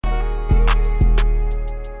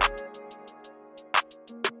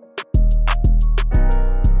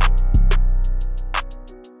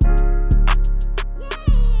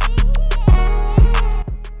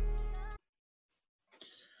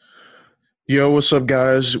Yo, what's up,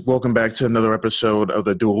 guys? Welcome back to another episode of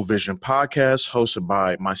the Dual Vision podcast, hosted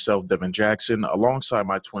by myself, Devin Jackson, alongside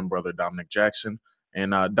my twin brother, Dominic Jackson.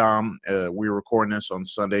 And Dom, we're recording this on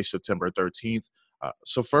Sunday, September 13th.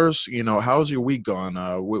 So first, how's your week gone?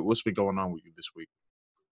 What's been going on with you this week?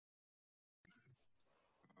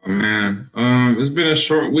 Oh, man, it's been a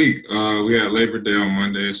short week. We had Labor Day on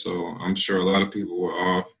Monday, so I'm sure a lot of people were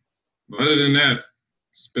off. But other than that,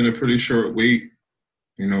 it's been a pretty short week.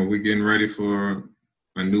 We're getting ready for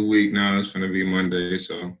a new week now. It's going to be Monday.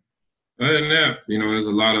 So other than that, there's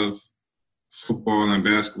a lot of football and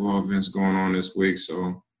basketball events going on this week.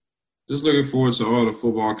 So just looking forward to all the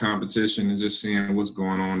football competition and just seeing what's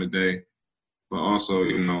going on today. But also,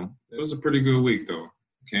 it was a pretty good week, though.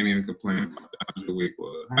 Can't even complain about how the week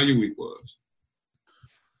was. How your week was?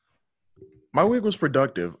 My week was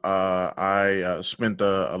productive. I spent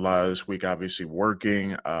a lot of this week obviously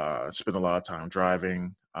working, spent a lot of time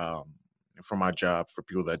driving for my job. For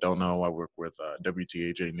people that don't know, I work with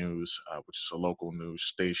WTAJ News, which is a local news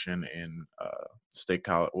station in State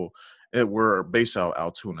College. Well, we're based out of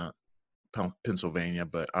Altoona, Pennsylvania,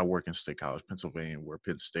 but I work in State College, Pennsylvania, where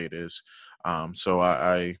Penn State is. So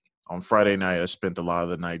I on Friday night, I spent a lot of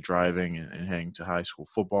the night driving and heading to high school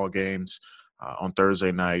football games. On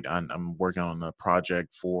Thursday night, I'm working on a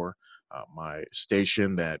project for my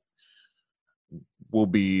station that will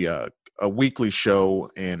be a weekly show,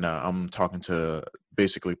 and I'm talking to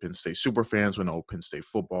basically Penn State super fans who know Penn State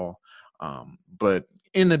football. But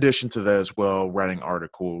in addition to that as well, writing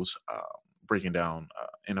articles, breaking down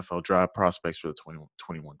NFL draft prospects for the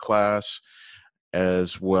 2021 class,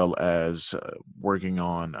 as well as working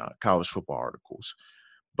on college football articles.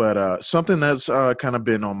 But something that's kind of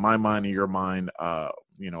been on my mind and your mind,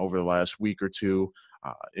 over the last week or two,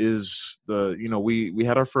 is we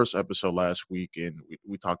had our first episode last week, and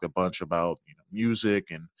we talked a bunch about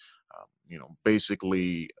music and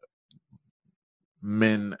basically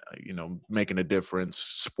men making a difference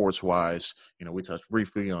sports wise. We touched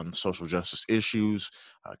briefly on social justice issues,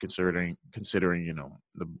 considering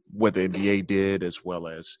what the NBA did, as well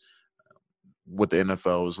as what the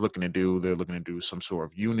NFL is looking to do. They're looking to do some sort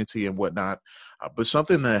of unity and whatnot. But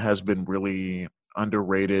something that has been really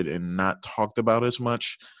underrated and not talked about as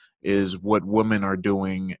much is what women are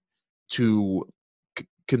doing to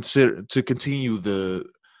continue the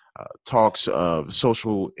talks of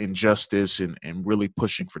social injustice and really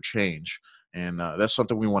pushing for change. And that's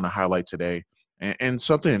something we want to highlight today. And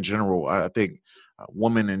something in general, I think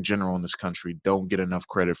women in general in this country don't get enough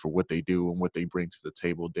credit for what they do and what they bring to the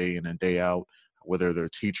table day in and day out, whether they're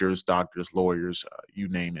teachers, doctors, lawyers, you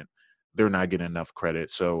name it. They're not getting enough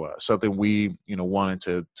credit. So something we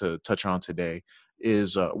wanted to touch on today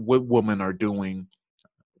is what women are doing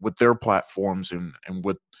with their platforms and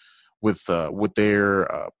what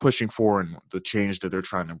they're pushing for and the change that they're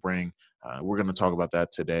trying to bring. We're going to talk about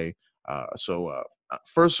that today.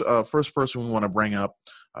 First person we want to bring up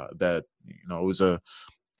that is a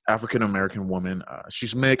African American woman.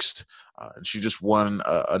 She's mixed. She just won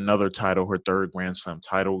another title, her third Grand Slam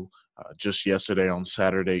title, just yesterday on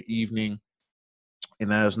Saturday evening,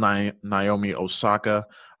 and that is Naomi Osaka.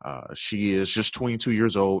 She is just 22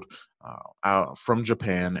 years old, out from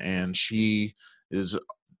Japan, and she is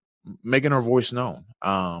making her voice known.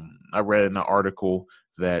 I read in an article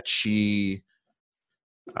that she,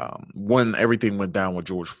 when everything went down with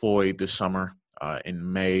George Floyd this summer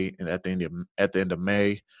in May, and at the end of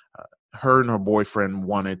May, her and her boyfriend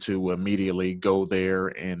wanted to immediately go there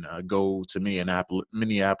and go to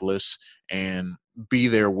Minneapolis and be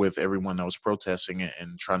there with everyone that was protesting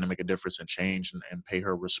and trying to make a difference and change and pay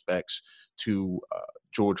her respects to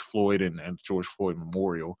George Floyd and George Floyd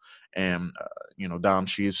Memorial. And, Dom,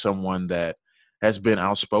 she is someone that has been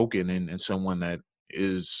outspoken and someone that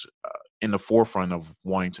is in the forefront of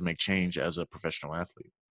wanting to make change as a professional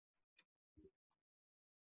athlete.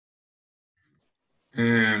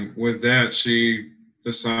 And with that, she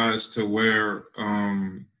decides to wear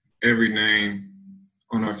every name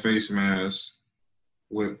on her face mask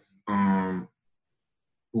with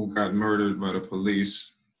who got murdered by the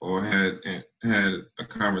police or had a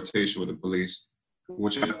confrontation with the police,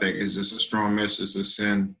 which I think is just a strong message to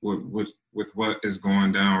send with what is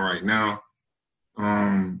going down right now.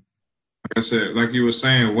 Like I said, like you were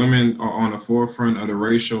saying, women are on the forefront of the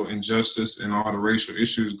racial injustice and all the racial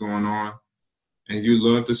issues going on. And you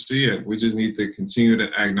love to see it. We just need to continue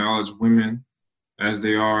to acknowledge women as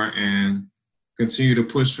they are and continue to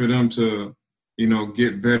push for them to,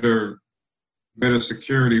 get better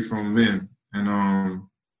security from men. And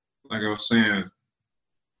like I was saying,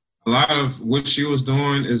 a lot of what she was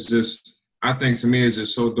doing is just, I think to me, is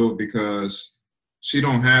just so dope because she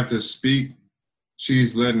don't have to speak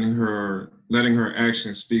she's letting her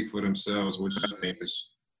actions speak for themselves, which I think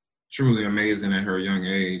is truly amazing at her young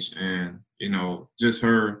age. And just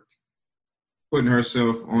her putting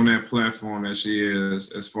herself on that platform that she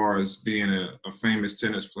is, as far as being a famous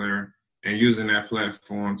tennis player and using that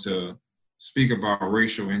platform to speak about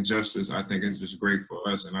racial injustice, I think is just great for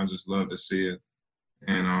us, and I just love to see it.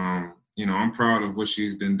 And I'm proud of what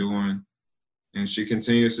she's been doing, and she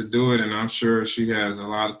continues to do it. And I'm sure she has a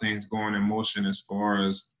lot of things going in motion as far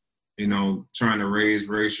as trying to raise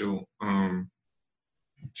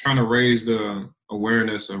trying to raise the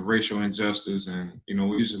awareness of racial injustice. And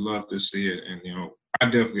we just love to see it. And I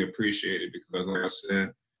definitely appreciate it because, like I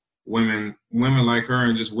said, women like her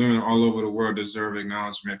and just women all over the world deserve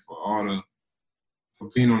acknowledgement for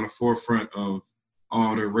being on the forefront of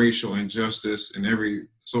all the racial injustice and every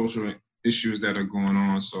social issues that are going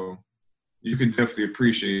on. So you can definitely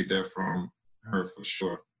appreciate that from her for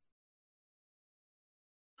sure.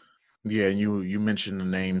 Yeah, and you mentioned the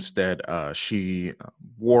names that she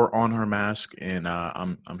wore on her mask, and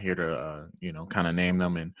I'm here to kind of name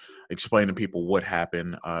them and explain to people what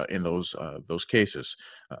happened in those cases.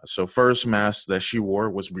 So first mask that she wore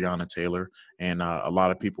was Breonna Taylor, and a lot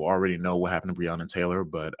of people already know what happened to Breonna Taylor,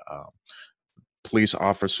 but police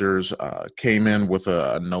officers came in with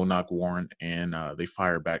a no-knock warrant, and they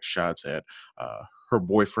fired back shots at her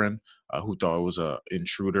boyfriend, who thought it was a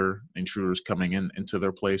intruders coming into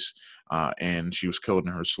their place, and she was killed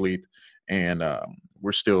in her sleep. And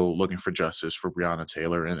we're still looking for justice for Breonna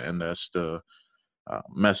Taylor, and that's the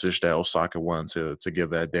message that Osaka wanted to give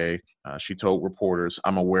that day. She told reporters,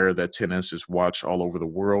 "I'm aware that tennis is watched all over the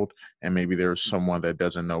world, and maybe there's someone that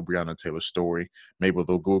doesn't know Breonna Taylor's story. Maybe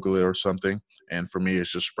they'll Google it or something. And for me,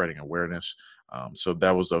 it's just spreading awareness." So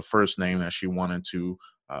that was the first name that she wanted to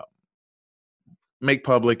uh, make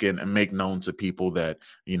public and make known to people that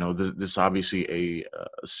this obviously a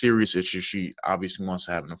serious issue. She obviously wants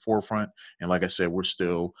to have in the forefront, and like I said,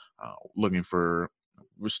 looking for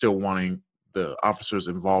we're still wanting the officers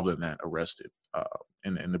involved in that arrested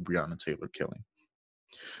in the Breonna Taylor killing.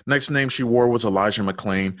 Next name she wore was Elijah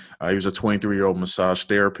McClain. He was a 23-year-old massage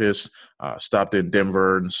therapist, stopped in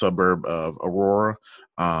Denver, in the suburb of Aurora,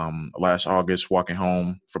 last August, walking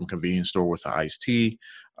home from a convenience store with an iced tea.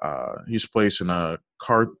 He's placed in a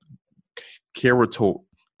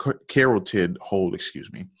carotid hold,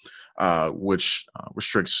 excuse me, which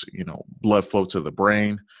restricts blood flow to the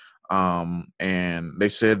brain. And they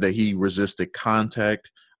said that he resisted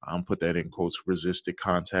contact. Put that in quotes, resisted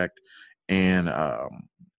contact, and a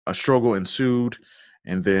struggle ensued.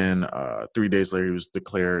 And then 3 days later, he was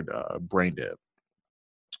declared brain dead.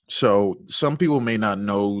 So some people may not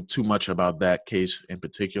know too much about that case in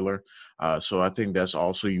particular. So I think that's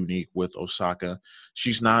also unique with Osaka.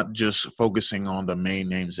 She's not just focusing on the main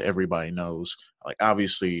names everybody knows. Like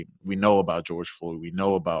obviously, we know about George Floyd, we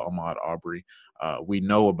know about Ahmaud Arbery, we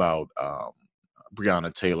know about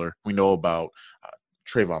Breonna Taylor, we know about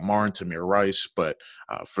Trayvon Martin, Tamir Rice, but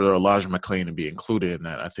for Elijah McClain to be included in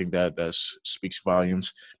that, I think that speaks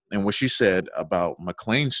volumes. And what she said about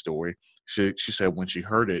McClain's story, she said when she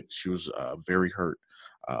heard it, she was very hurt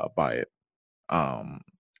by it.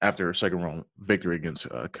 After her second round victory against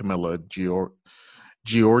Camilla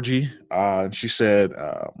Giorgi, and she said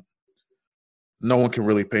no one can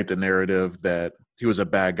really paint the narrative that he was a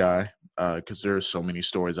bad guy because there's so many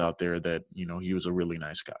stories out there that he was a really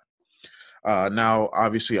nice guy. Now,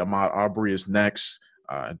 obviously, Ahmaud Arbery is next.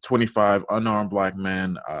 25 unarmed black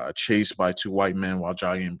men chased by two white men while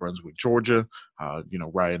jogging in Brunswick, Georgia.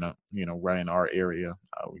 Right in our area.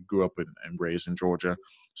 We grew up and raised in Georgia,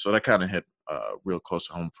 so that kind of hit real close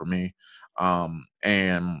to home for me.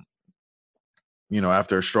 And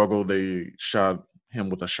after a struggle, they shot him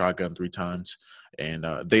with a shotgun 3 times, and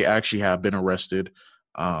they actually have been arrested.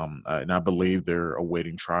 And I believe they're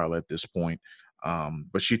awaiting trial at this point.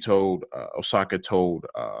 But Osaka told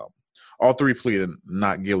all three pleaded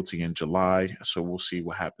not guilty in July, so we'll see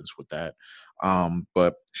what happens with that.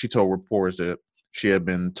 But she told reporters that she had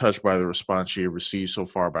been touched by the response she had received so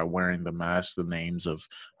far by wearing the mask, the names of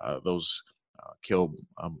those killed,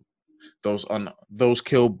 those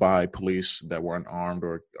killed by police that were unarmed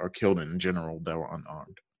or killed in general that were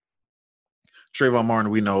unarmed. Trayvon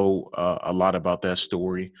Martin, we know a lot about that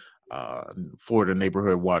story. Florida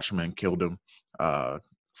neighborhood watchman killed him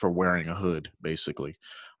for wearing a hood, basically.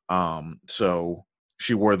 So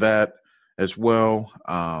she wore that as well.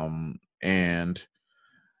 And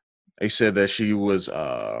they said that she was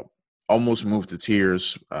almost moved to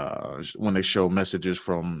tears when they showed messages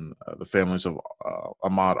from the families of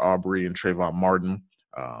Ahmaud Arbery and Trayvon Martin,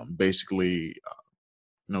 basically,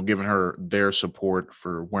 giving her their support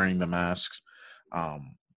for wearing the masks.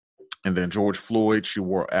 Um, and then George Floyd, she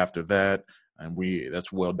wore after that, and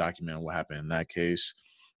that's well documented what happened in that case.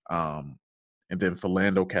 Um, and then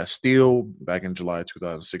Philando Castile back in July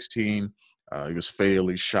 2016, he was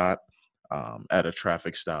fatally shot at a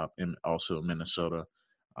traffic stop in also Minnesota.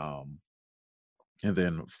 Um, and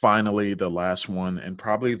then finally, the last one, and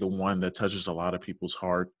probably the one that touches a lot of people's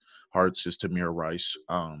hearts, is Tamir Rice.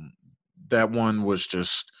 That one was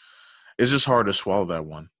just it's just hard to swallow that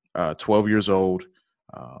one. 12 years old,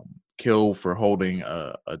 killed for holding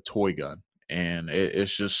a toy gun, and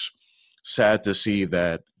it's just sad to see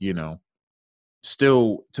that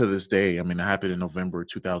still to this day. I mean, it happened in November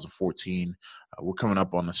 2014. We're coming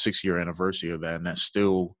up on the 6 year anniversary of that, and that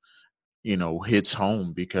still hits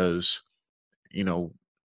home because you know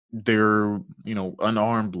they're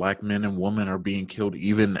unarmed black men and women are being killed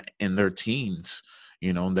even in their teens.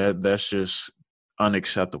 That's just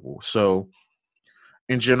unacceptable. So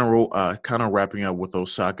in general, kind of wrapping up what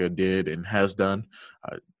Osaka did and has done,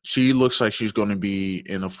 she looks like she's going to be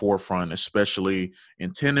in the forefront, especially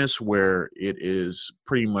in tennis, where it is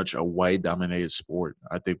pretty much a white dominated sport.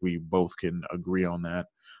 I think we both can agree on that.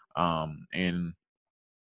 And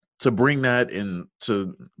to bring that in,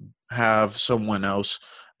 to have someone else,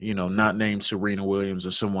 not named Serena Williams,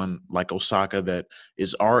 or someone like Osaka that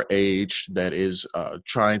is our age, that is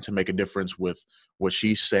trying to make a difference with what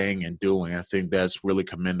she's saying and doing. I think that's really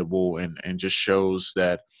commendable, and just shows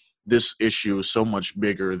that this issue is so much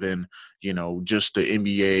bigger than just the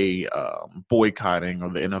NBA boycotting or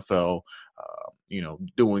the NFL,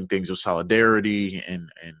 doing things of solidarity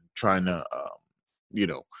and trying to you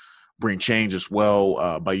know bring change as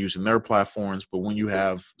well by using their platforms. But when you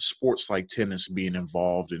have sports like tennis being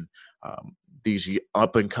involved in these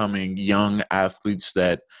up and coming young athletes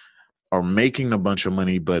that are making a bunch of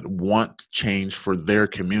money but want change for their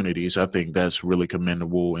communities, I think that's really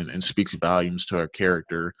commendable and speaks volumes to her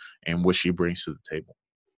character and what she brings to the table.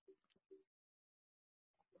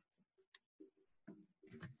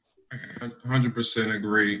 100%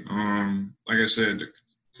 agree. Like I said,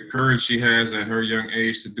 the courage she has at her young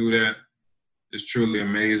age to do that is truly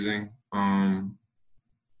amazing. And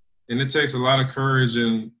it takes a lot of courage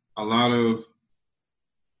and a lot of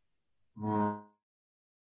um,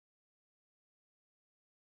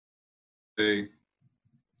 say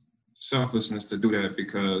selflessness to do that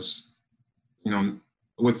because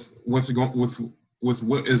with with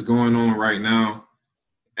what is going on right now,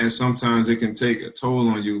 and sometimes it can take a toll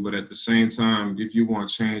on you. But at the same time, if you want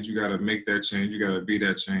change, you got to make that change. You got to be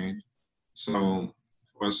that change. So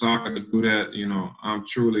for soccer to do that, I'm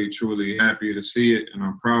truly, truly happy to see it, and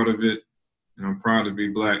I'm proud of it, and I'm proud to be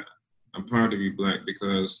black. I'm proud to be black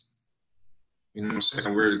because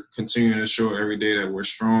we're continuing to show every day that we're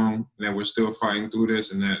strong, that we're still fighting through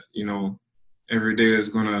this, and that every day is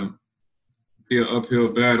gonna be an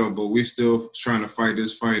uphill battle, but we still trying to fight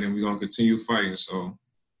this fight, and we're gonna continue fighting. So,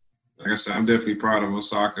 like I said, I'm definitely proud of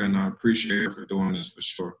Osaka, and I appreciate her for doing this for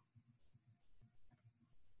sure.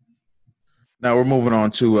 Now we're moving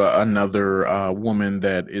on to another woman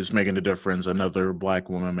that is making a difference, another black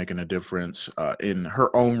woman making a difference in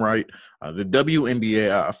her own right. The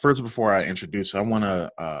WNBA. First, before I introduce, I want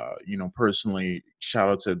to, personally shout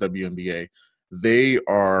out to the WNBA. They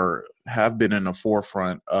have been in the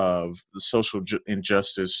forefront of the social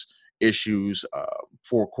injustice issues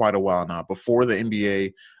for quite a while now. Before the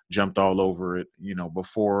NBA jumped all over it,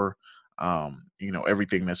 before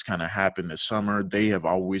everything that's kind of happened this summer. They have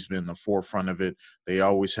always been the forefront of it. They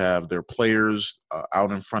always have their players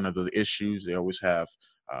out in front of the issues. They always have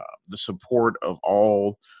the support of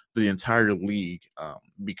the entire league,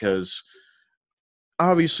 because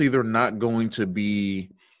obviously they're not going to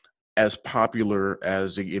be as popular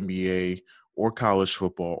as the NBA or college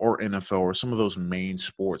football or NFL or some of those main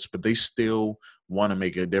sports, but they still want to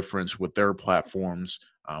make a difference with their platforms,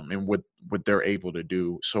 and what they're able to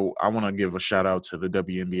do. So I want to give a shout out to the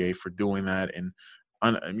WNBA for doing that, and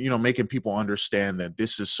making people understand that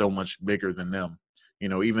this is so much bigger than them.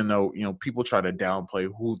 Even though people try to downplay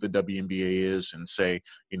who the WNBA is and say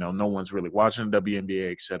no one's really watching the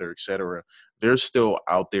WNBA, et cetera, et cetera. They're still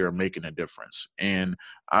out there making a difference, and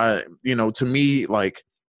to me, like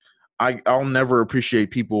I'll never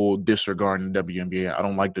appreciate people disregarding the WNBA. I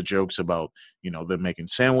don't like the jokes about them making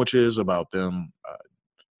sandwiches, about them,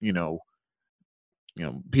 you know,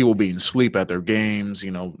 people being asleep at their games,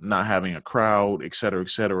 not having a crowd, et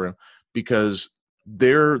cetera, because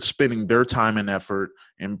they're spending their time and effort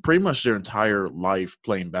and pretty much their entire life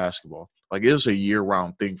playing basketball. Like it's a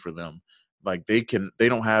year-round thing for them. Like they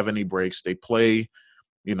don't have any breaks. They play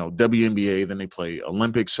WNBA, then they play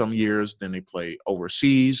Olympics some years, then they play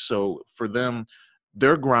overseas. So for them,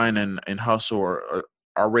 their grind and hustle are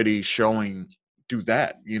already showing do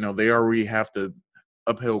that. They already have to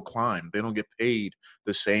uphill climb. They don't get paid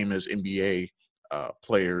the same as NBA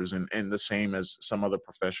players and the same as some other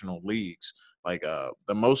professional leagues. Like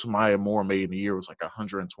the most Maya Moore made in a year was like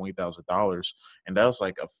 $120,000, and that's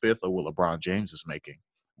like a fifth of what LeBron James is making,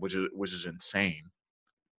 which is insane.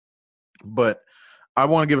 But I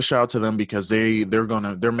want to give a shout out to them because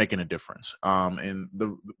they're making a difference. And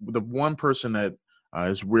the one person that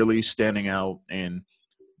is really standing out and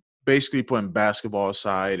basically putting basketball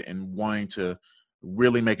aside and wanting to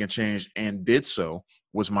really make a change and did so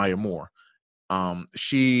was Maya Moore.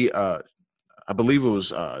 She I believe it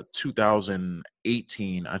was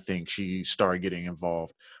 2018. I think she started getting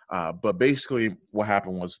involved. But basically, what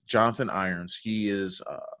happened was Jonathan Irons. He is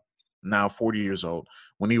now 40 years old.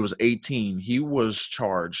 When he was 18, he was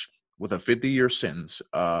charged with a 50-year sentence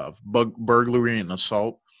of burglary and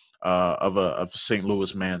assault of St.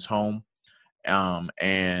 Louis man's home.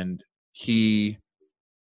 And he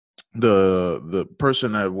the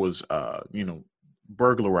person that was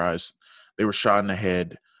burglarized, they were shot in the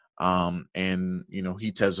head. And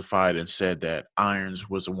he testified and said that Irons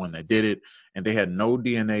was the one that did it, and they had no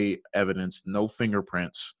DNA evidence, no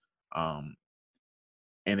fingerprints, and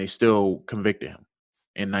they still convicted him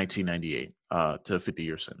in 1998 to a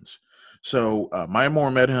 50-year sentence. So Maya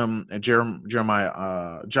Moore met him, and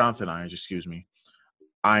Jeremiah Jonathan Irons, excuse me,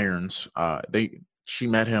 Irons. She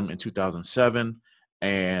met him in 2007,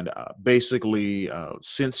 and basically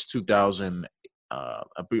since 2000, I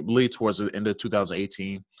believe towards the end of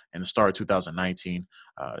 2018 and the start of 2019,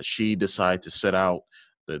 she decided to set out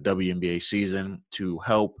the WNBA season to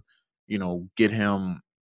help, get him,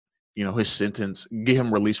 his sentence, get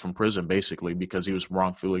him released from prison, basically because he was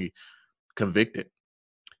wrongfully convicted.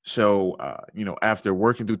 So, after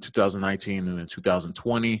working through 2019 and then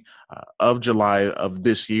 2020, of July of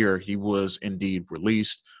this year, he was indeed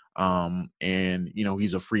released. And,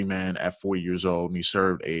 he's a free man at 40 years old, and he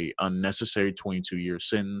served a unnecessary 22-year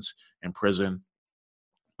sentence in prison.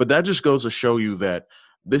 But that just goes to show you that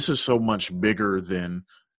this is so much bigger than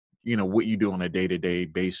what you do on a day-to-day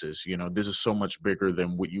basis. This is so much bigger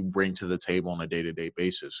than what you bring to the table on a day-to-day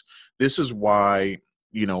basis. This is why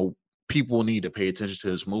people need to pay attention to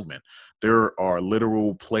this movement. There are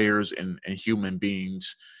literal players and human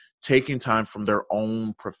beings taking time from their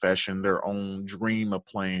own profession, their own dream of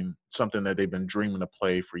playing something that they've been dreaming to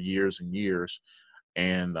play for years and years,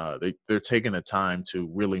 and they're taking the time to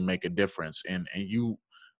really make a difference. And you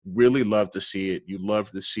really love to see it. You love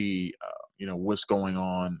to see what's going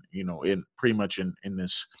on, in pretty much in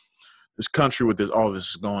this country with all this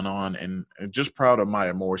is going on, and just proud of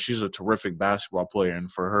Maya Moore. She's a terrific basketball player,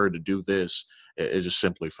 and for her to do this is just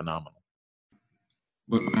simply phenomenal.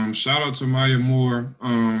 But shout out to Maya Moore.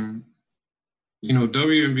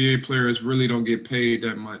 WNBA players really don't get paid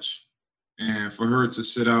that much, and for her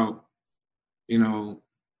to you know,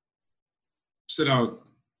 sit out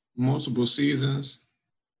multiple seasons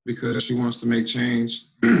because she wants to make change,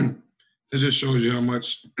 it just shows you how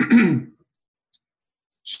much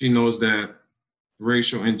she knows that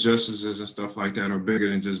racial injustices and stuff like that are bigger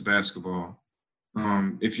than just basketball.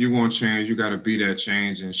 If you want change, you got to be that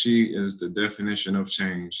change, and she is the definition of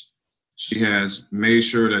change. She has made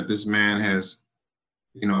sure that this man has,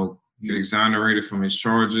 get exonerated from his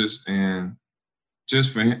charges, and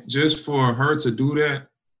just for her to do that,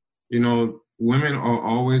 women are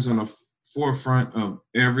always on the forefront of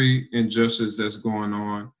every injustice that's going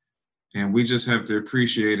on, and we just have to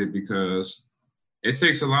appreciate it because it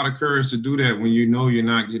takes a lot of courage to do that when you know you're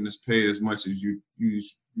not getting paid as much as you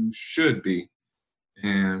should be.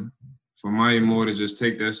 And for Maya Moore to just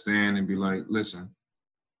take that stand and be like, listen,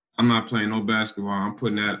 I'm not playing no basketball. I'm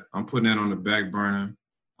putting that on the back burner.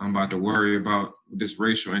 I'm about to worry about this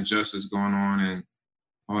racial injustice going on and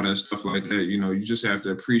all that stuff like that. You just have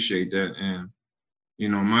to appreciate that. And,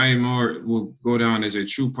 Maya Moore will go down as a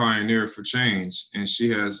true pioneer for change. And she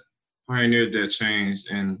has pioneered that change.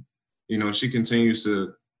 And, she continues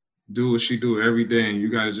to do what she do every day. And you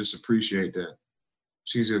got to just appreciate that.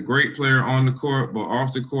 She's a great player on the court, but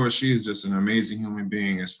off the court, she is just an amazing human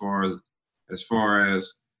being as far as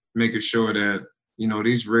making sure that,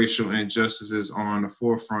 these racial injustices are on the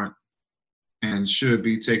forefront and should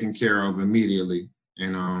be taken care of immediately.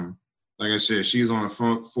 And like I said, she's on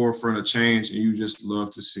the forefront of change, and you just love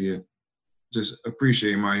to see it. Just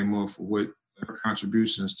appreciate Maya Moore for what her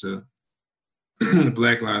contributions to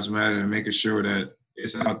Black Lives Matter and making sure that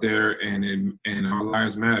it's out there and our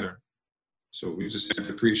lives matter. So we just have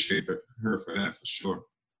to appreciate her for that, for sure.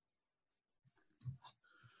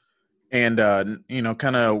 And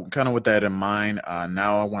kind of with that in mind,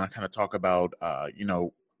 now I want to kind of talk about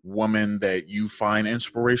women that you find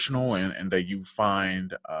inspirational and that you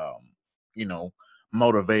find you know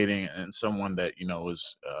motivating, and someone that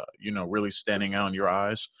is really standing out in your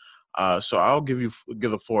eyes. So I'll give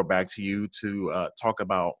the floor back to you to talk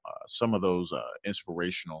about some of those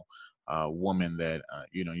inspirational women that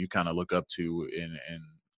you kind of look up to,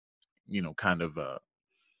 and kind of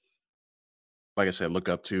like I said, look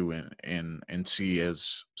up to and see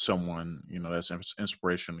as someone that's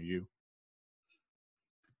inspirational to you.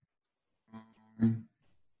 Um,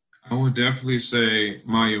 I would definitely say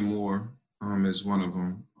Maya Moore is one of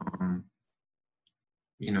them.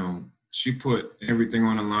 She put everything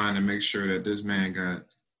on the line to make sure that this man got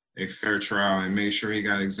a fair trial and made sure he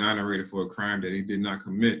got exonerated for a crime that he did not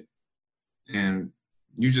commit. And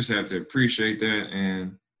you just have to appreciate that.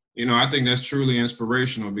 And, I think that's truly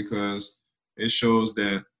inspirational because it shows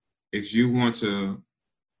that if you want to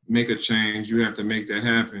make a change, you have to make that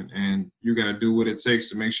happen. And you got to do what it takes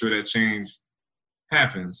to make sure that change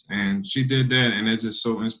happens. And she did that. And it's just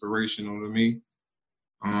so inspirational to me.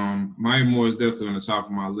 Maya Moore is definitely on the top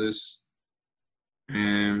of my list.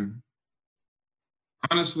 And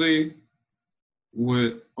honestly,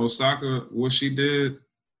 what Osaka, what she did,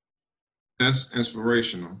 that's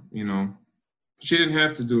inspirational. She didn't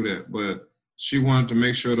have to do that, but she wanted to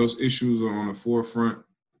make sure those issues are on the forefront.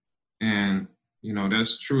 And,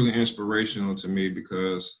 that's truly inspirational to me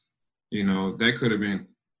because, that could have been,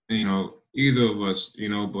 either of us,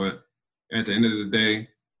 but at the end of the day,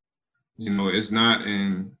 it's not.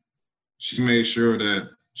 And she made sure that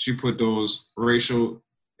she put those racial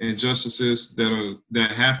injustices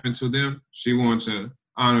that happen to them. She wanted to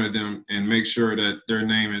honor them and make sure that their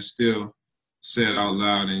name is still said out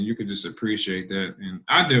loud, and you could just appreciate that. And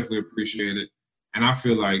I definitely appreciate it. And I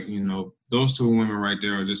feel like those two women right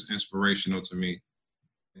there are just inspirational to me.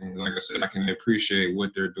 And like I said, I can appreciate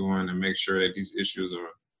what they're doing and make sure that these issues are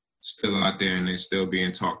still out there and they're still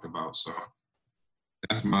being talked about. So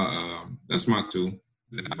that's my two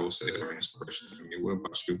that I would say are inspirational to me. What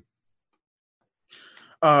about you?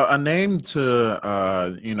 A name to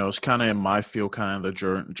it's kind of in my field, kind of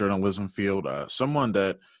the journalism field. Someone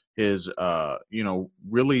that is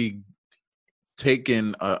really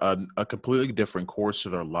taken a completely different course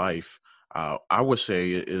of their life. I would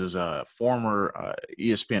say is former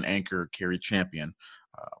ESPN anchor Carrie Champion.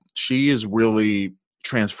 She has really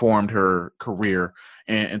transformed her career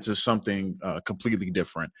into something completely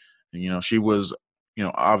different. And, she was,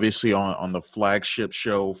 obviously on the flagship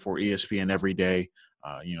show for ESPN every day.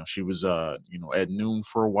 She was, at noon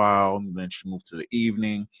for a while, and then she moved to the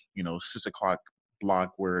evening, 6 o'clock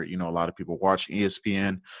block where, a lot of people watch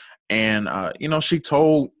ESPN. And, she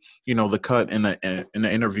told, the cut in the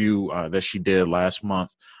interview that she did last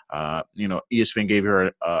month, ESPN gave her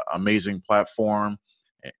an amazing platform,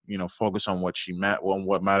 focus on what on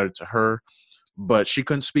what mattered to her, but she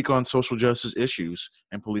couldn't speak on social justice issues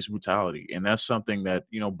and police brutality, and that's something that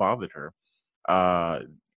bothered her, uh,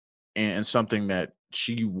 and something that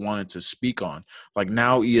she wanted to speak on. Like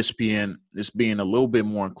now, ESPN is being a little bit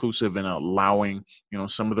more inclusive and allowing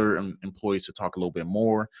some of their employees to talk a little bit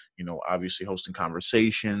more. Obviously hosting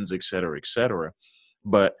conversations, et cetera, et cetera.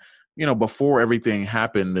 But before everything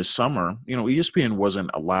happened this summer, ESPN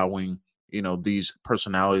wasn't allowing these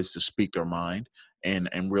personalities to speak their mind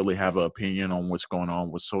and really have an opinion on what's going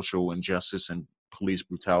on with social injustice and police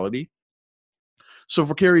brutality. So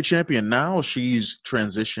for Carrie Champion, now she's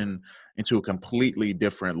transitioned into a completely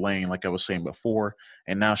different lane, like I was saying before,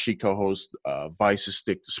 and now she co-hosts Vice's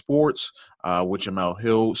Stick to Sports with Jamel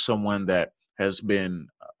Hill, someone that has been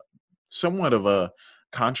somewhat of a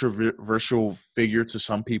controversial figure to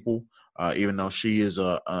some people, even though she is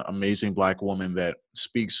a amazing Black woman that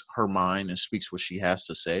speaks her mind and speaks what she has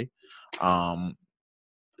to say. Um,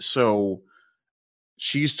 so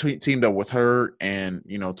she's teamed up with her, and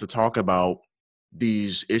to talk about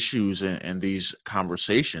these issues and these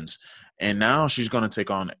conversations, and now she's going to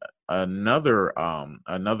take on another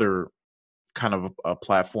kind of a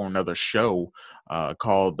platform, another show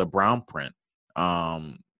called The Brown Print,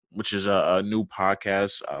 um, which is a new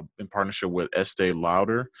podcast in partnership with Estee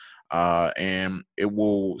Lauder. And it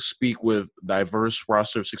will speak with diverse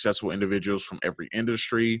roster of successful individuals from every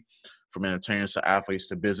industry, from entertainers to athletes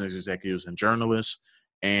to business executives and journalists.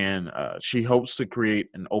 And she hopes to create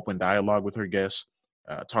an open dialogue with her guests,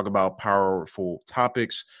 talk about powerful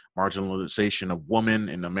topics, marginalization of women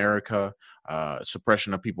in America,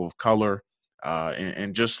 suppression of people of color,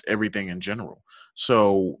 and just everything in general.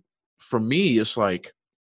 So for me, it's like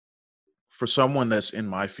for someone that's in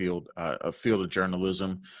my field, a field of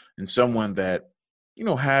journalism, and someone that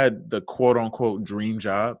had the quote unquote dream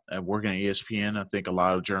job at working at ESPN. I think a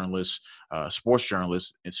lot of journalists, sports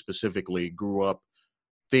journalists specifically, grew up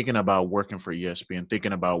thinking about working for ESPN,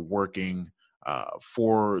 thinking about working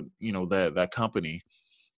for that company,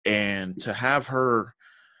 and to have her,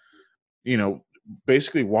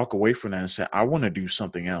 basically walk away from that and say, I want to do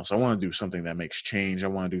something else. I want to do something that makes change. I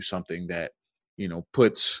want to do something that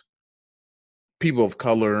puts people of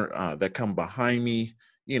color that come behind me,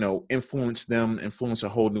 influence them, influence a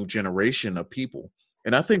whole new generation of people.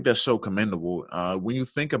 And I think that's so commendable. When you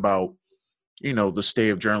think about the state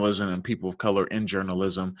of journalism and people of color in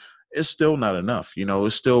journalism, it's still not enough.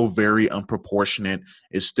 It's still very unproportionate.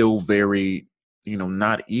 It's still very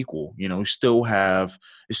not equal. It's still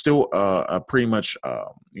a pretty much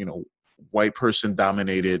white person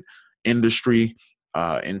dominated industry.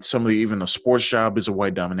 And some of even the sports job is a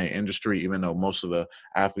white dominated industry, even though most of the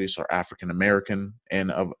athletes are African American and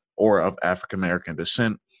of African American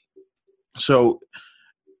descent. So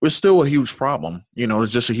it's still a huge problem.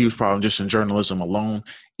 It's just a huge problem just in journalism alone,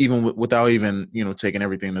 even without even, taking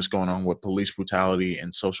everything that's going on with police brutality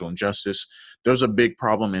and social injustice. There's a big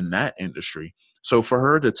problem in that industry. So for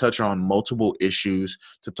her to touch on multiple issues,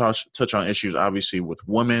 to touch on issues, obviously with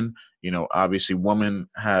women, obviously women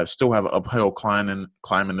still have an uphill climb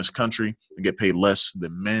in this country and get paid less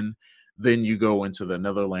than men. Then you go into the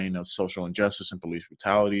another lane of social injustice and police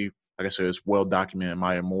brutality. Like I said, it's well documented.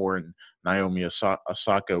 Maya Moore and Naomi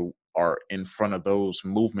Osaka are in front of those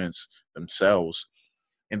movements themselves.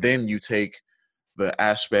 And then you take the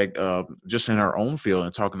aspect of just in her own field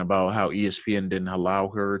and talking about how ESPN didn't allow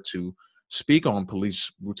her to speak on police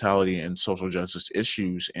brutality and social justice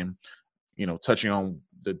issues, and touching on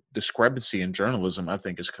the discrepancy in journalism, I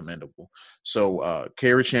think is commendable. So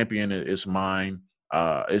Carrie Champion is mine.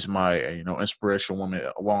 Is my inspirational woman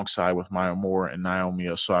alongside with Maya Moore and Naomi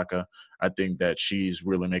Osaka. I think that she's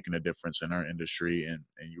really making a difference in our industry, and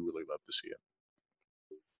you really love to see it.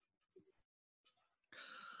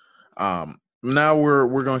 Now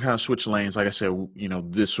we're going to kind of switch lanes. Like I said,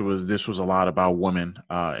 this was a lot about women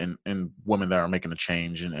and women that are making a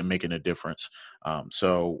change and making a difference.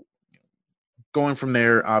 So going from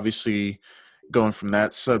there, obviously, going from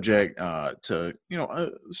that subject to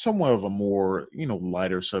somewhat of a more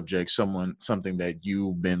lighter subject, something that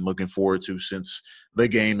you've been looking forward to since the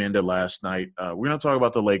game ended last night. We're going to talk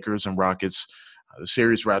about the Lakers and Rockets. The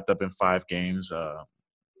series wrapped up in 5 games.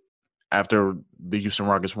 After the Houston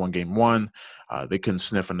Rockets won game one, they couldn't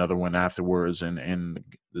sniff another one afterwards, and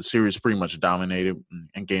the series pretty much dominated.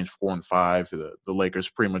 In games 4 and 5, the Lakers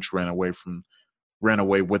pretty much ran away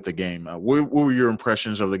with the game. What were your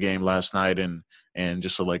impressions of the game last night, and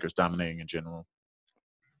just the Lakers dominating in general?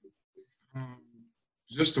 Um,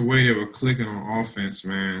 just the way they were clicking on offense,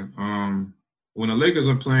 man. When the Lakers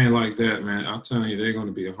are playing like that, man, I'm telling you, they're going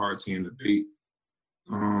to be a hard team to beat.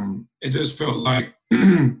 It just felt like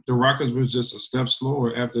the Rockets was just a step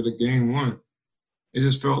slower after the game one. It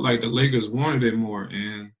just felt like the Lakers wanted it more,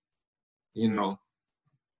 and you know,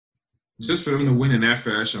 just for them to win in that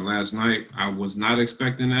fashion last night, I was not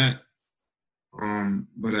expecting that.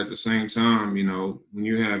 But at the same time, when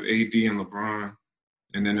you have AD and LeBron,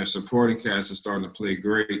 and then their supporting cast is starting to play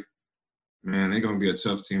great, man, they're going to be a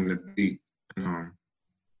tough team to beat.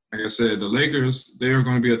 Like I said, the Lakers, they're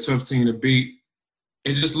going to be a tough team to beat.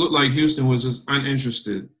 It just looked like Houston was just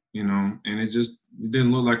uninterested, and it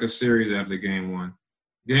didn't look like a series after game one.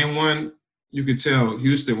 Game one, you could tell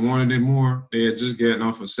Houston wanted it more. They had just gotten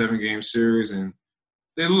off a 7-game series, and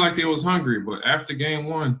they looked like they was hungry. But after game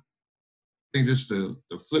one, I think just the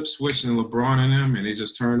flip switch in LeBron and them, and they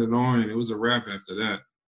just turned it on, and it was a wrap after that.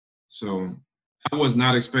 So I was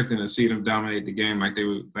not expecting to see them dominate the game like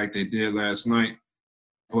they did last night.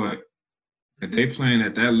 But if they playing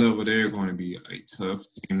at that level, they're going to be a tough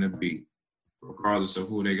team to beat, regardless of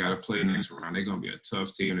who they got to play next round. They're going to be a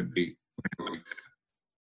tough team to beat.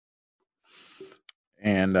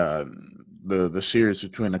 And the series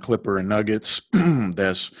between the Clipper and Nuggets,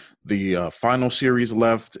 that's the final series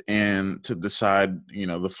left, and to decide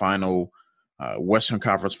the final Western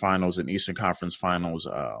Conference Finals and Eastern Conference Finals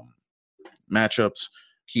matchups.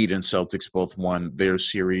 Heat and Celtics both won their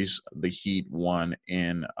series. The Heat won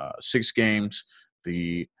in 6 games.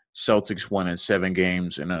 The Celtics won in 7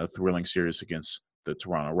 games in a thrilling series against the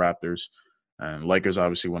Toronto Raptors. And Lakers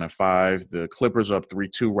obviously won at 5. The Clippers are up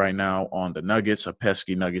 3-2 right now on the Nuggets, a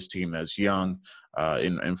pesky Nuggets team that's young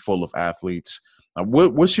and full of athletes.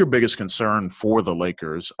 What's your biggest concern for the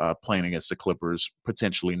Lakers playing against the Clippers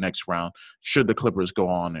potentially next round, should the Clippers go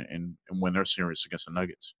on and win their series against the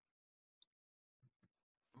Nuggets?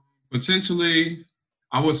 Potentially,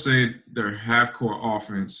 I would say their half-court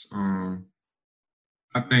offense.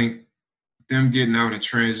 I think them getting out and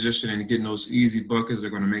transition and getting those easy buckets are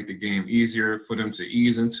going to make the game easier for them to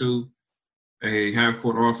ease into a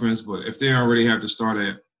half-court offense. But if they already have to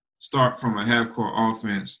start from a half-court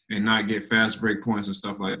offense and not get fast break points and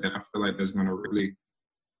stuff like that, I feel like that's going to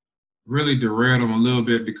really derail them a little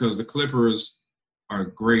bit because the Clippers are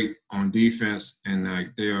great on defense and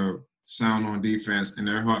like they are sound on defense and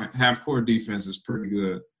their half-court defense is pretty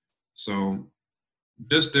good. So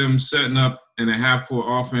just them setting up in a half-court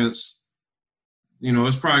offense,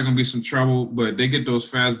 it's probably going to be some trouble, but they get those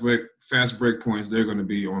fast break points, they're going to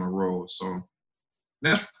be on a roll. So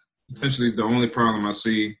that's potentially the only problem I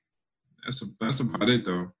see. That's about it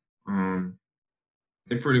though.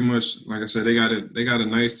 They pretty much, like I said, they got a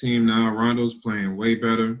nice team now. Rondo's playing way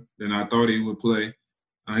better than I thought he would play.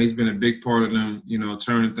 He's been a big part of them,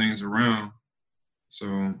 turning things around.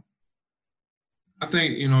 So I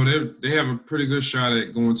think they have a pretty good shot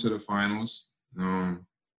at going to the finals.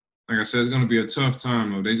 Like I said, it's going to be a tough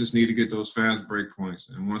time though. They just need to get those fast break points,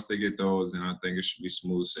 and once they get those, then I think it should be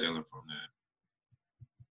smooth sailing from there.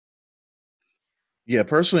 Yeah,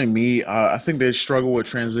 personally, me, I think they struggle with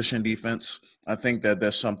transition defense. I think that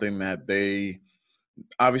that's something that they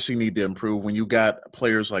obviously need to improve. When you got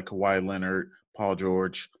players like Kawhi Leonard, Paul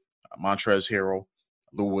George, Montrezl Harrell,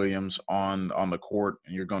 Lou Williams on the court,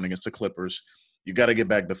 and you're going against the Clippers, you got to get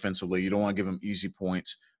back defensively. You don't want to give them easy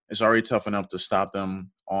points. It's already tough enough to stop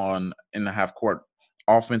them on in the half court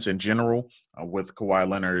offense in general, with Kawhi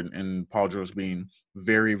Leonard and Paul George being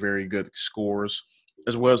very, very good scorers,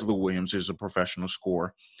 as well as Lou Williams is a professional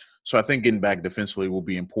scorer. So I think getting back defensively will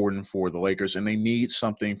be important for the Lakers, and they need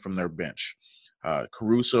something from their bench.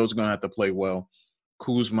 Caruso is going to have to play well.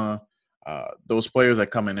 Kuzma, those players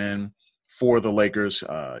that coming in for the Lakers,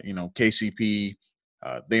 KCP,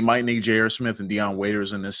 they might need J.R. Smith and Deion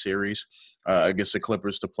Waiters in this series against the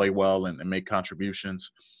Clippers to play well and make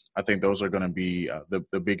contributions. I think those are going to be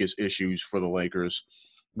the biggest issues for the Lakers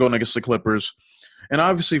going against the Clippers. And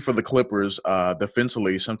obviously for the Clippers,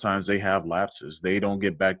 defensively, sometimes they have lapses. They don't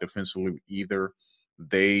get back defensively either.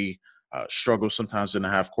 They struggle sometimes in the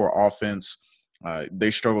half-court offense. They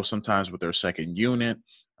struggle sometimes with their second unit.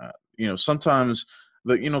 Sometimes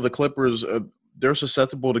the Clippers, they're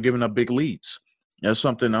susceptible to giving up big leads. That's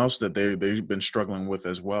something else that they've been struggling with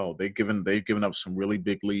as well. They've given up some really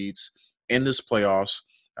big leads in this playoffs.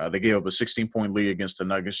 They gave up a 16-point lead against the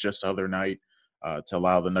Nuggets just the other night to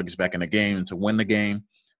allow the Nuggets back in the game and to win the game.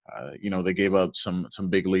 They gave up some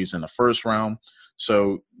big leads in the first round.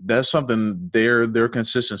 So that's something their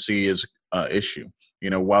consistency is an issue.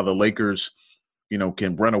 While the Lakers,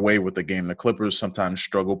 can run away with the game, the Clippers sometimes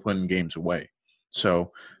struggle putting games away.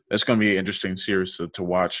 So that's going to be an interesting series to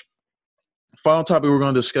watch. Final topic we're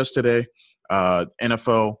going to discuss today,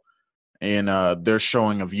 NFL and their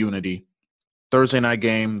showing of unity. Thursday night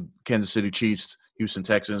game, Kansas City Chiefs, Houston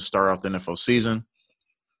Texans start off the NFL season.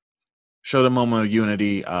 Show the moment of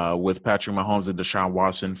unity with Patrick Mahomes and Deshaun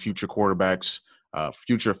Watson, future quarterbacks,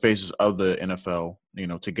 future faces of the NFL,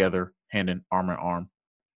 together, arm in arm.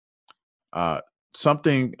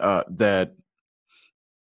 Something that,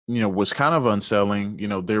 was kind of unsettling.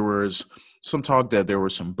 There was some talk that there were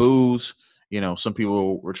some boos. Some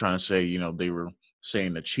people were trying to say, they were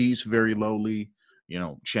saying the Chiefs very lowly,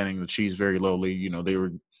 chanting the Chiefs very lowly.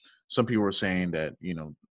 Some people were saying that,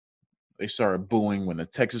 they started booing when the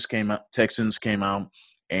Texans came out,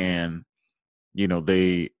 and,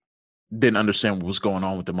 they didn't understand what was going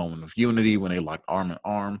on with the moment of unity when they locked arm in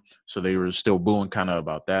arm. So they were still booing kind of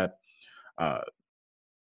about that.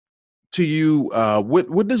 To you,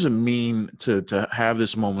 what does it mean to have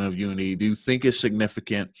this moment of unity? Do you think it's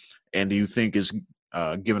significant, and do you think it's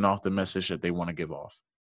giving off the message that they want to give off?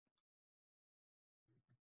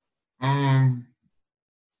 In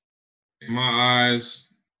my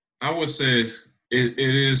eyes, I would say it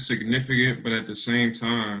is significant, but at the same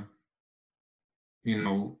time, you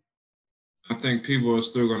know, I think people are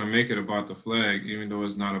still going to make it about the flag, even though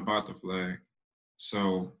it's not about the flag.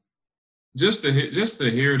 So just to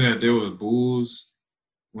hear that there was boos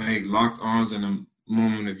when they locked arms in a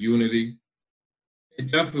moment of unity,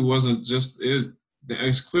 it definitely wasn't just it.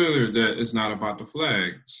 It's clear that it's not about the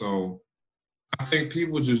flag. So I think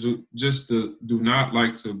people do not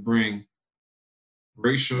like to bring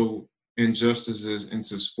racial injustices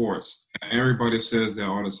into sports. Everybody says that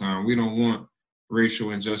all the time. We don't want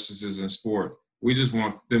racial injustices in sport. We just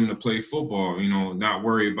want them to play football, not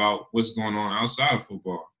worry about what's going on outside of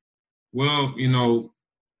football. Well,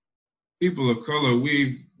 people of color,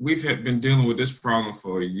 we've been dealing with this problem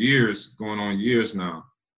for years, going on years now.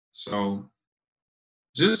 So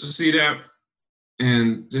just to see that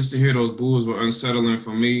and just to hear those boos were unsettling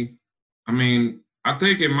for me. I mean, I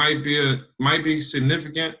think it might be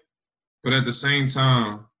significant, but at the same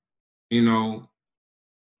time, you know,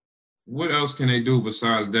 what else can they do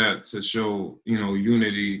besides that to show,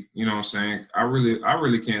 unity? You know what I'm saying? I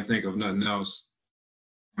really can't think of nothing else.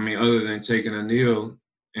 I mean, other than taking a kneel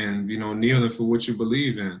and, kneeling for what you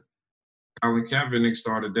believe in. Colin Kaepernick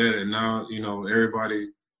started that, and now, everybody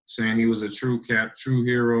saying he was a true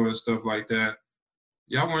hero and stuff like that.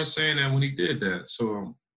 Y'all weren't saying that when he did that.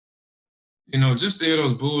 So, just to hear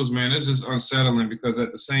those boos, man, it's just unsettling because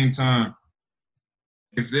at the same time,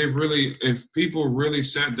 if people really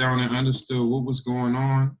sat down and understood what was going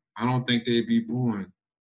on, I don't think they'd be booing.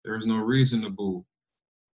 There's no reason to boo.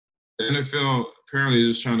 The NFL apparently is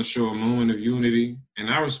just trying to show a moment of unity, and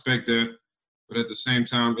I respect that. But at the same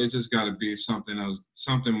time, it's just got to be something else,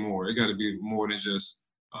 something more. It got to be more than just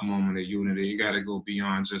a moment of unity. It got to go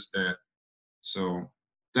beyond just that. So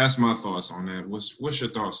that's my thoughts on that. What's your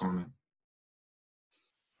thoughts on that?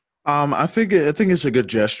 I think it's a good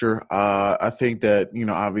gesture. I think that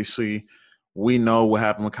obviously, we know what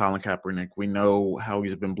happened with Colin Kaepernick. We know how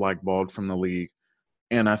he's been blackballed from the league,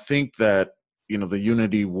 and I think that the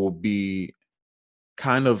unity will be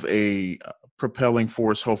kind of a propelling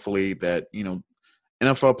force. Hopefully, that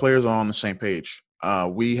NFL players are on the same page.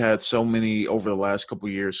 We had so many over the last couple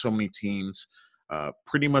of years, so many teams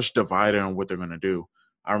pretty much divided on what they're going to do.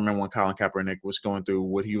 I remember when Colin Kaepernick was going through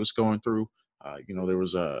what he was going through. There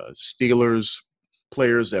was Steelers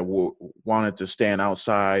players that wanted to stand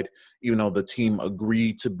outside, even though the team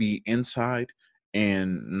agreed to be inside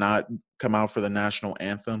and not come out for the national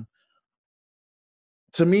anthem.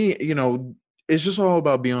 To me, it's just all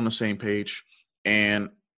about being on the same page. And,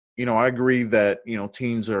 I agree that,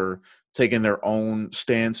 teams are taking their own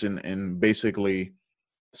stance and basically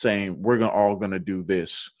saying, we're all going to do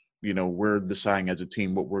this. We're deciding as a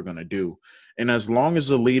team what we're going to do. And as long as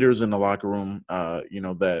the leaders in the locker room,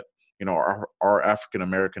 that, are African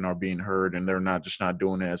American are being heard and they're not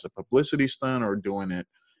doing it as a publicity stunt or doing it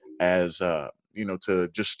as,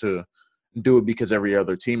 to do it because every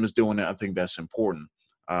other team is doing it. I think that's important.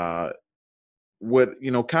 Uh, what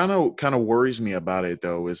kind of worries me about it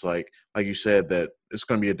though is like you said that it's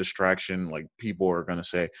going to be a distraction. Like people are going to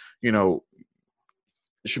say, you know,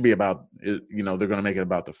 it should be about they're going to make it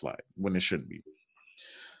about the flag when it shouldn't be.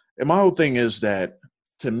 And my whole thing is that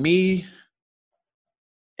to me,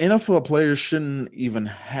 NFL players shouldn't even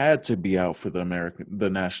had to be out for the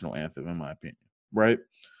national anthem, in my opinion, right?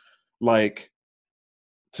 Like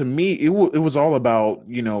to me, it was all about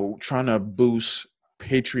trying to boost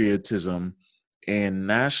patriotism and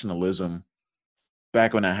nationalism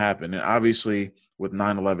back when that happened. And obviously, with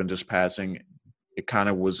 9/11 just passing, it kind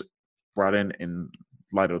of was brought in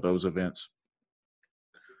light of those events.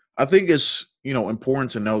 I think it's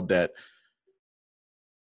important to note that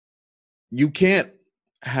you can't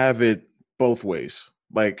have it both ways.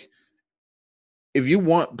 Like if you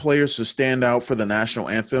want players to stand out for the national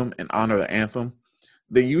anthem and honor the anthem,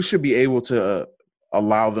 then you should be able to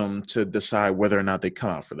allow them to decide whether or not they come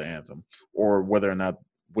out for the anthem or whether or not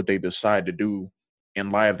what they decide to do in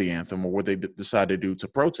light of the anthem or what they decide to do to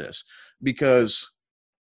protest because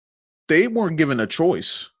they weren't given a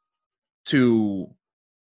choice to,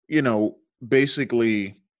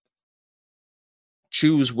 basically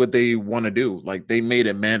choose what they want to do. Like they made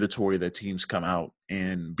it mandatory that teams come out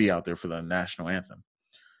and be out there for the national anthem.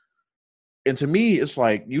 And to me, it's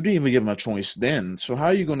like you didn't even give them a choice then. So how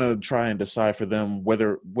are you going to try and decide for them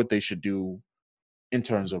whether what they should do in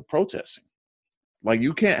terms of protesting? Like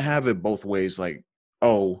you can't have it both ways. Like,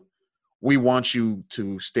 oh, we want you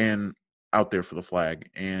to stand out there for the flag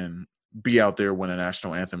and be out there when a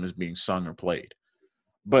national anthem is being sung or played.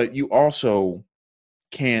 But you also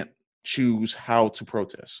can't choose how to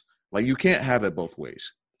protest. Like you can't have it both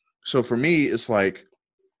ways. So for me, it's like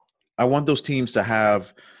I want those teams to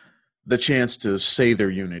have the chance to say their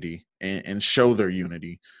unity and show their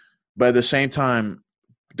unity. But at the same time,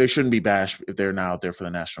 they shouldn't be bashed if they're not out there for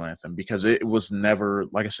the national anthem because it was never,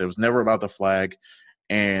 like I said, it was never about the flag,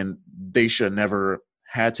 and they should never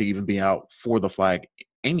had to even be out for the flag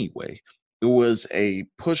anyway. It was a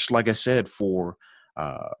push, like I said, for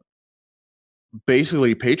uh,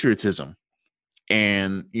 basically patriotism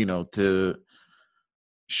and to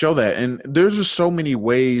show that. And there's just so many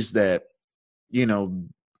ways that you know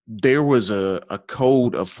there was a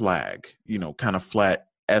code of flag, kind of flat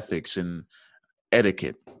ethics and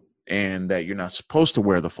etiquette, and that you're not supposed to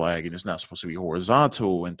wear the flag and it's not supposed to be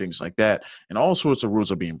horizontal and things like that, and all sorts of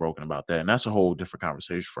rules are being broken about that, and that's a whole different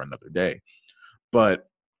conversation for another day. But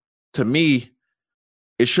to me,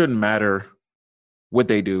 it shouldn't matter what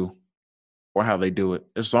they do or how they do it,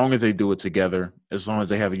 as long as they do it together, as long as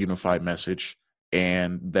they have a unified message,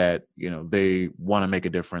 and that, they want to make a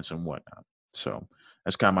difference and whatnot. So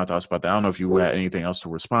that's kind of my thoughts about that. I don't know if you had anything else to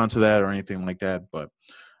respond to that or anything like that, but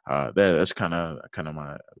that's kind of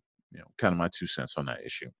my, kind of my 2 cents on that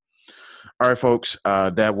issue. All right, folks,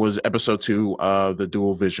 that was episode 2 of the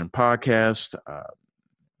Dual Vision podcast.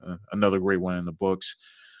 Another great one in the books.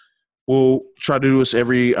 We'll try to do this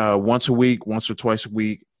every once a week, once or twice a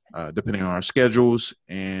week, depending on our schedules,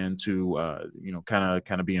 and to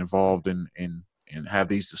kind of be involved and have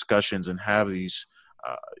these discussions and have these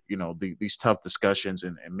these tough discussions,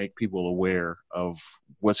 and make people aware of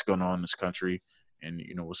what's going on in this country, and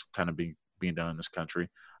what's kind of being done in this country.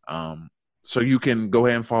 So you can go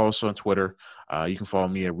ahead and follow us on Twitter. You can follow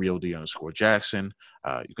me at RealD_Jackson.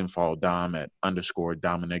 You can follow Dom at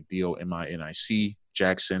 _Dominic DOMINIC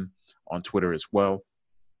Jackson on Twitter as well.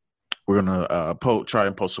 We're gonna try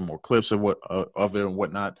and post some more clips of of it and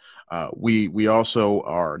whatnot. We also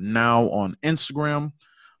are now on Instagram,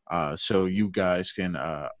 so you guys can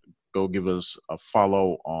go give us a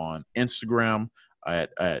follow on Instagram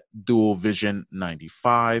at Dual Vision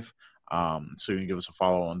 95. So you can give us a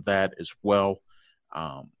follow on that as well,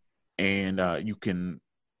 and you can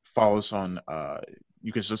follow us on.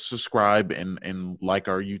 You can just subscribe and like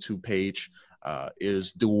our YouTube page.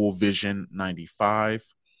 Is Dual Vision 95.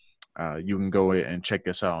 You can go and check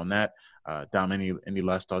us out on that. Dom, any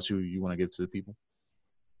last thoughts you want to give to the people?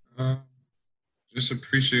 Uh, just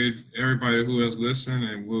appreciate everybody who has listened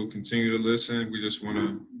and will continue to listen. We just want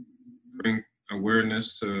to bring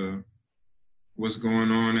awareness to what's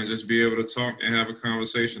going on and just be able to talk and have a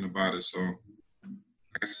conversation about it. So,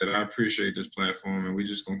 like I said, I appreciate this platform, and we're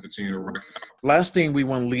just going to continue to rock it out. Last thing we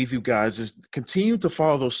want to leave you guys is continue to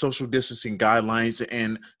follow those social distancing guidelines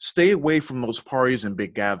and stay away from those parties and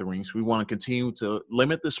big gatherings. We want to continue to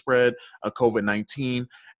limit the spread of COVID-19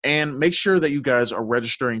 and make sure that you guys are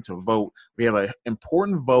registering to vote. We have an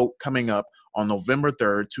important vote coming up on November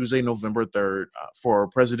 3rd, Tuesday, November 3rd, for a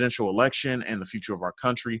presidential election and the future of our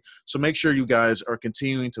country. So make sure you guys are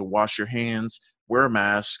continuing to wash your hands, wear a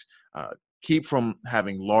mask, keep from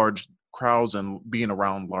having large crowds and being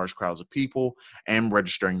around large crowds of people, and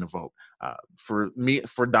registering to vote. For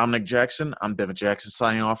Dominic Jackson, I'm Devin Jackson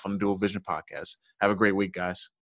signing off on the Dual Vision podcast. Have a great week, guys.